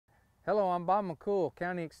Hello, I'm Bob McCool,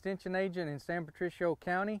 County Extension Agent in San Patricio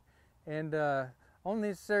County, and on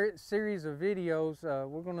this series of videos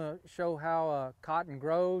we're going to show how cotton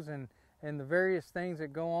grows and the various things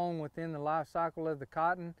that go on within the life cycle of the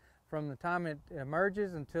cotton from the time it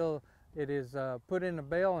emerges until it is put in a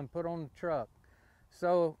bale and put on the truck.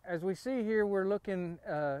 So as we see here, we're looking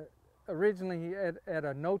originally at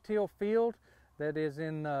a no-till field that is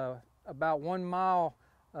in about 1 mile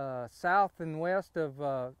south and west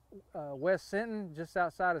of West Sinton, just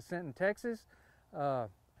outside of Sinton, Texas.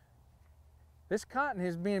 This cotton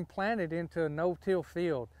is being planted into a no-till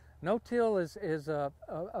field. No-till is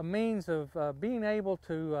a means of being able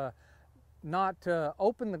to not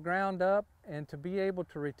open the ground up and to be able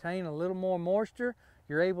to retain a little more moisture.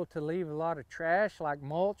 You're able to leave a lot of trash like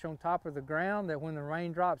mulch on top of the ground that when the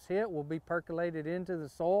raindrops hit will be percolated into the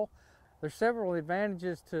soil. There's several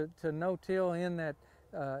advantages to no-till in that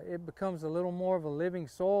it becomes a little more of a living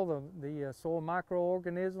soil. The soil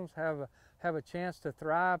microorganisms have a chance to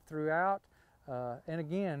thrive throughout. And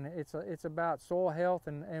again, it's about soil health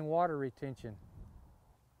and water retention.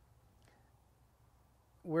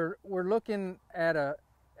 We're looking at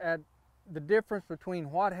the difference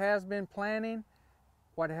between what has been planted,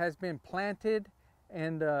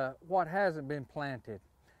 and what hasn't been planted.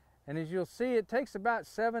 And as you'll see, it takes about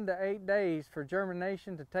 7 to 8 days for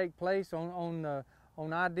germination to take place on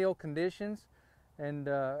ideal conditions. And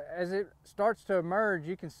as it starts to emerge,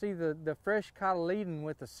 you can see the fresh cotyledon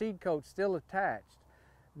with the seed coat still attached.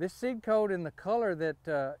 This seed coat and the color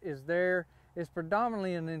that is there is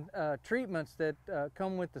predominantly in treatments that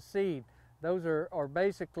come with the seed. Those are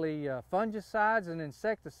basically fungicides and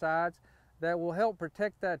insecticides that will help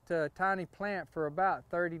protect that tiny plant for about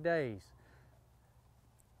 30 days.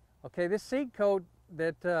 Okay, this seed coat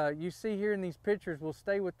that you see here in these pictures will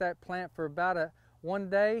stay with that plant for about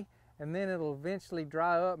 1 day, and then it'll eventually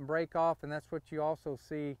dry up and break off, and that's what you also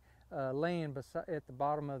see laying at the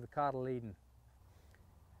bottom of the cotyledon.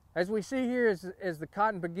 As we see here, as the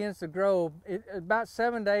cotton begins to grow, about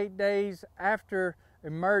 7 to 8 days after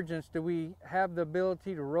emergence do we have the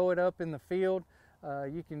ability to row it up in the field.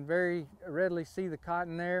 You can very readily see the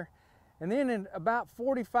cotton there. And then in about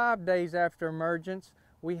 45 days after emergence,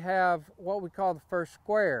 we have what we call the first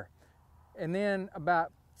square. And then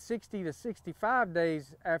about 60 to 65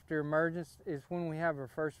 days after emergence is when we have our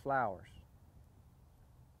first flowers.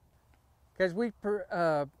 As we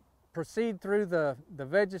proceed through the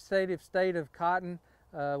vegetative state of cotton,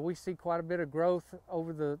 we see quite a bit of growth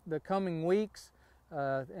over the coming weeks.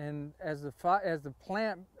 And as the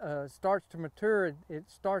plant starts to mature, it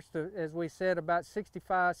starts to, as we said, about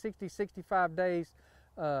 65 days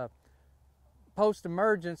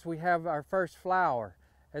post-emergence, we have our first flower.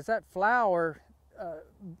 As that flower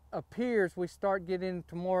appears, we start getting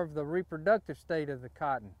into more of the reproductive state of the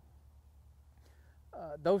cotton.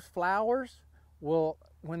 Those flowers will,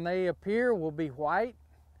 when they appear, will be white.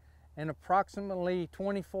 In approximately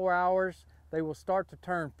 24 hours, they will start to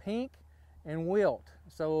turn pink and wilt.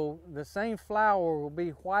 So the same flower will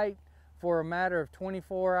be white for a matter of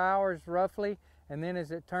 24 hours roughly, and then as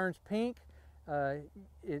it turns pink,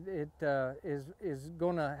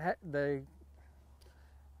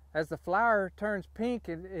 as the flower turns pink,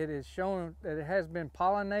 it is shown that it has been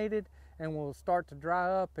pollinated and will start to dry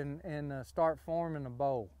up and start forming a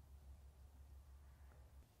bowl.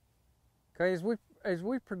 Okay, as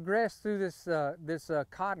we progress through this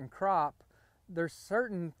cotton crop, there's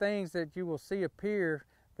certain things that you will see appear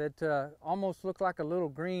that almost look like a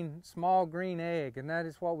little small green egg, and that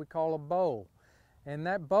is what we call a bowl. And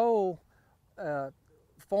that bowl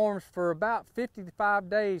forms for about 55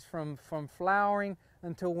 days from flowering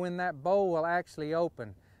until when that bowl will actually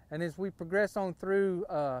open. And as we progress on through,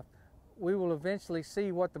 we will eventually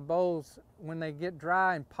see what the bowls, when they get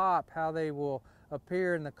dry and pop, how they will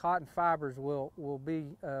appear, and the cotton fibers will be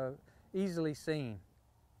easily seen.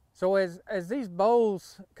 So as these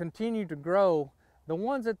bowls continue to grow, the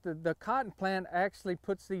ones that the cotton plant actually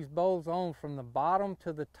puts these bowls on from the bottom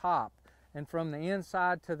to the top and from the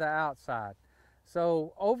inside to the outside.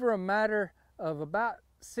 So over a matter of about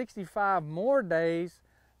 65 more days,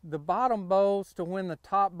 the bottom bowls to when the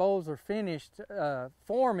top bowls are finished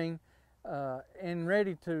forming and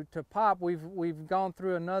ready to pop, we've gone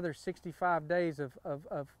through another 65 days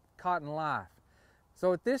of cotton life.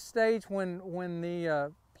 So at this stage, when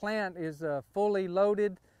the plant is fully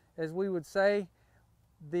loaded, as we would say,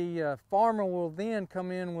 the farmer will then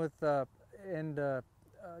come in with and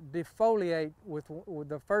defoliate with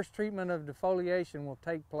the first treatment of defoliation will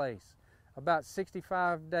take place about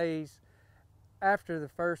 65 days after the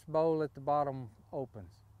first bowl at the bottom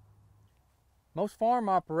opens. Most farm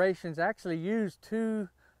operations actually use two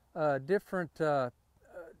different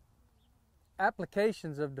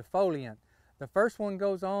applications of defoliant. The first one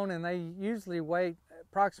goes on and they usually wait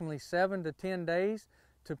approximately 7 to 10 days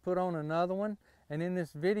to put on another one. And in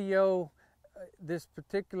this video, this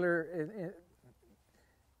particular,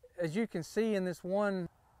 as you can see in this one,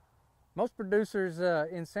 most producers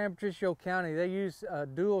in San Patricio County, they use a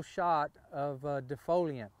dual shot of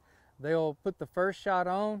defoliant. They'll put the first shot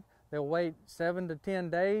on, they'll wait 7 to 10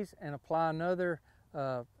 days and apply another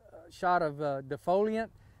shot of defoliant.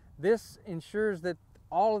 This ensures that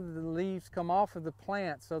all of the leaves come off of the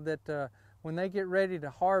plant so that when they get ready to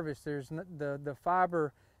harvest, the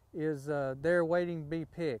fiber is there waiting to be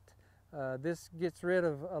picked. This gets rid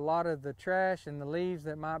of a lot of the trash and the leaves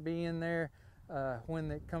that might be in there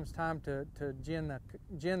when it comes time to gin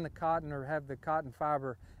the cotton or have the cotton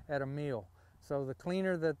fiber at a mill. So the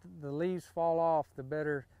cleaner that the leaves fall off, the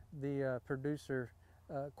better the producer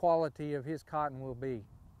quality of his cotton will be.